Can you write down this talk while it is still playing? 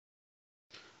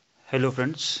Hello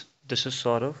friends, this is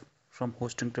Saurav from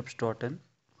hostingtips.in.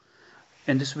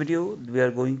 In this video, we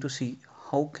are going to see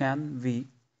how can we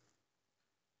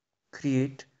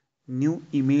create new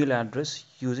email address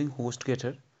using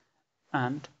Hostgator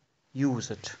and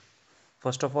use it.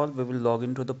 First of all, we will log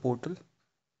into the portal.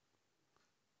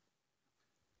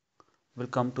 We'll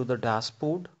come to the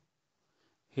dashboard.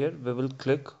 Here we will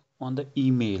click on the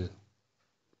email.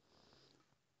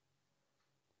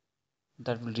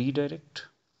 That will redirect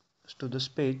us to this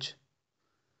page.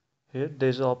 Here there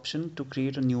is an option to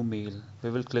create a new mail. We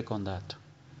will click on that.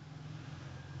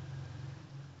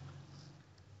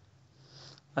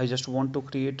 I just want to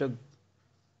create a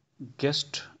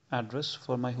guest address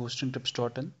for my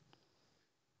hostingtips.in.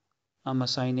 I'm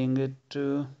assigning it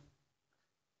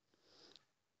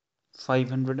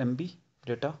 500 MB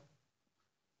data.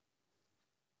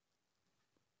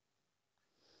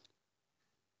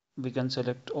 We can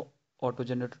select auto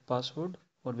generated password,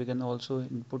 or we can also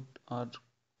input our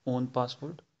own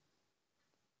password.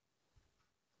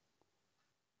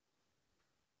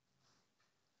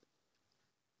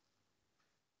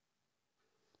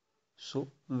 So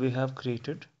we have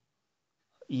created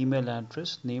email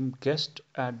address named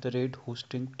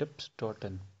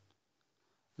guest@hostingtips.in.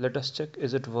 Let us check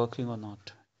is it working or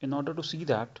not. In order to see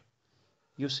that,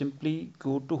 you simply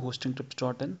go to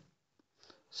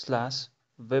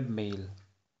hostingtips.in/webmail.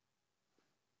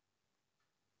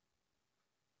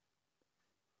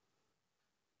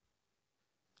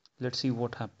 Let's see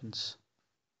what happens.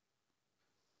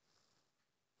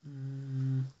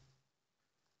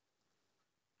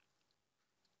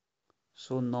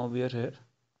 So now we are here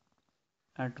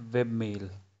at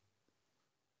webmail.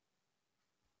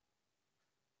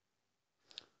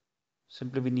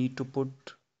 Simply we need to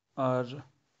put our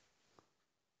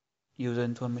user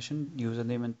information,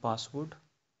 username and password.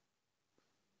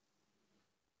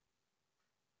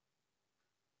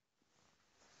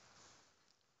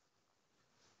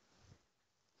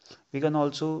 We can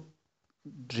also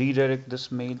redirect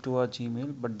this mail to our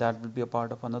Gmail, but that will be a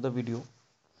part of another video.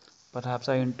 Perhaps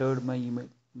I entered my email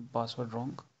password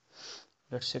wrong.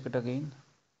 Let's check it again.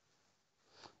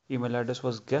 Email address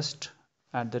was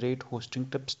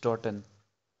guest@hostingtips.in.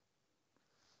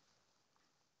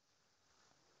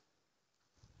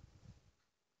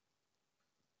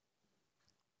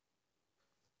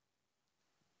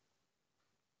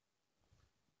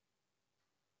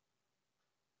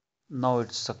 Now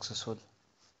it's successful.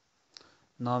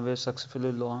 Now we have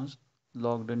successfully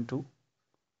logged into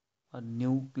a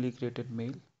newly created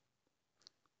mail.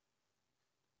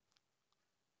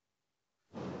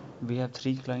 We have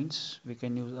 3 clients. We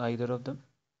can use either of them.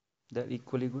 They're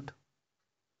equally good.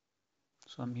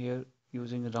 So I'm here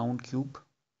using Roundcube.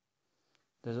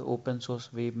 There's an open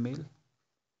source web mail,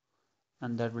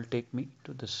 and that will take me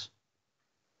to this.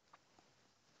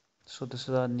 So this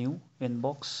is our new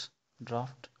inbox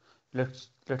draft. Let's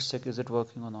check is it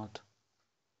working or not.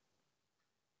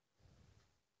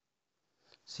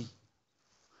 See,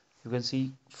 you can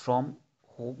see from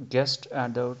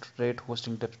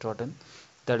guest@hostingtips.in.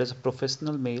 That is a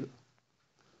professional mail.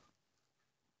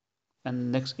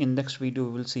 And in next video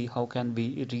we will see how can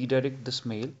we redirect this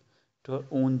mail to our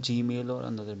own Gmail or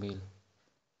another mail.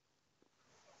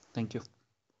 Thank you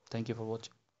for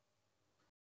watching.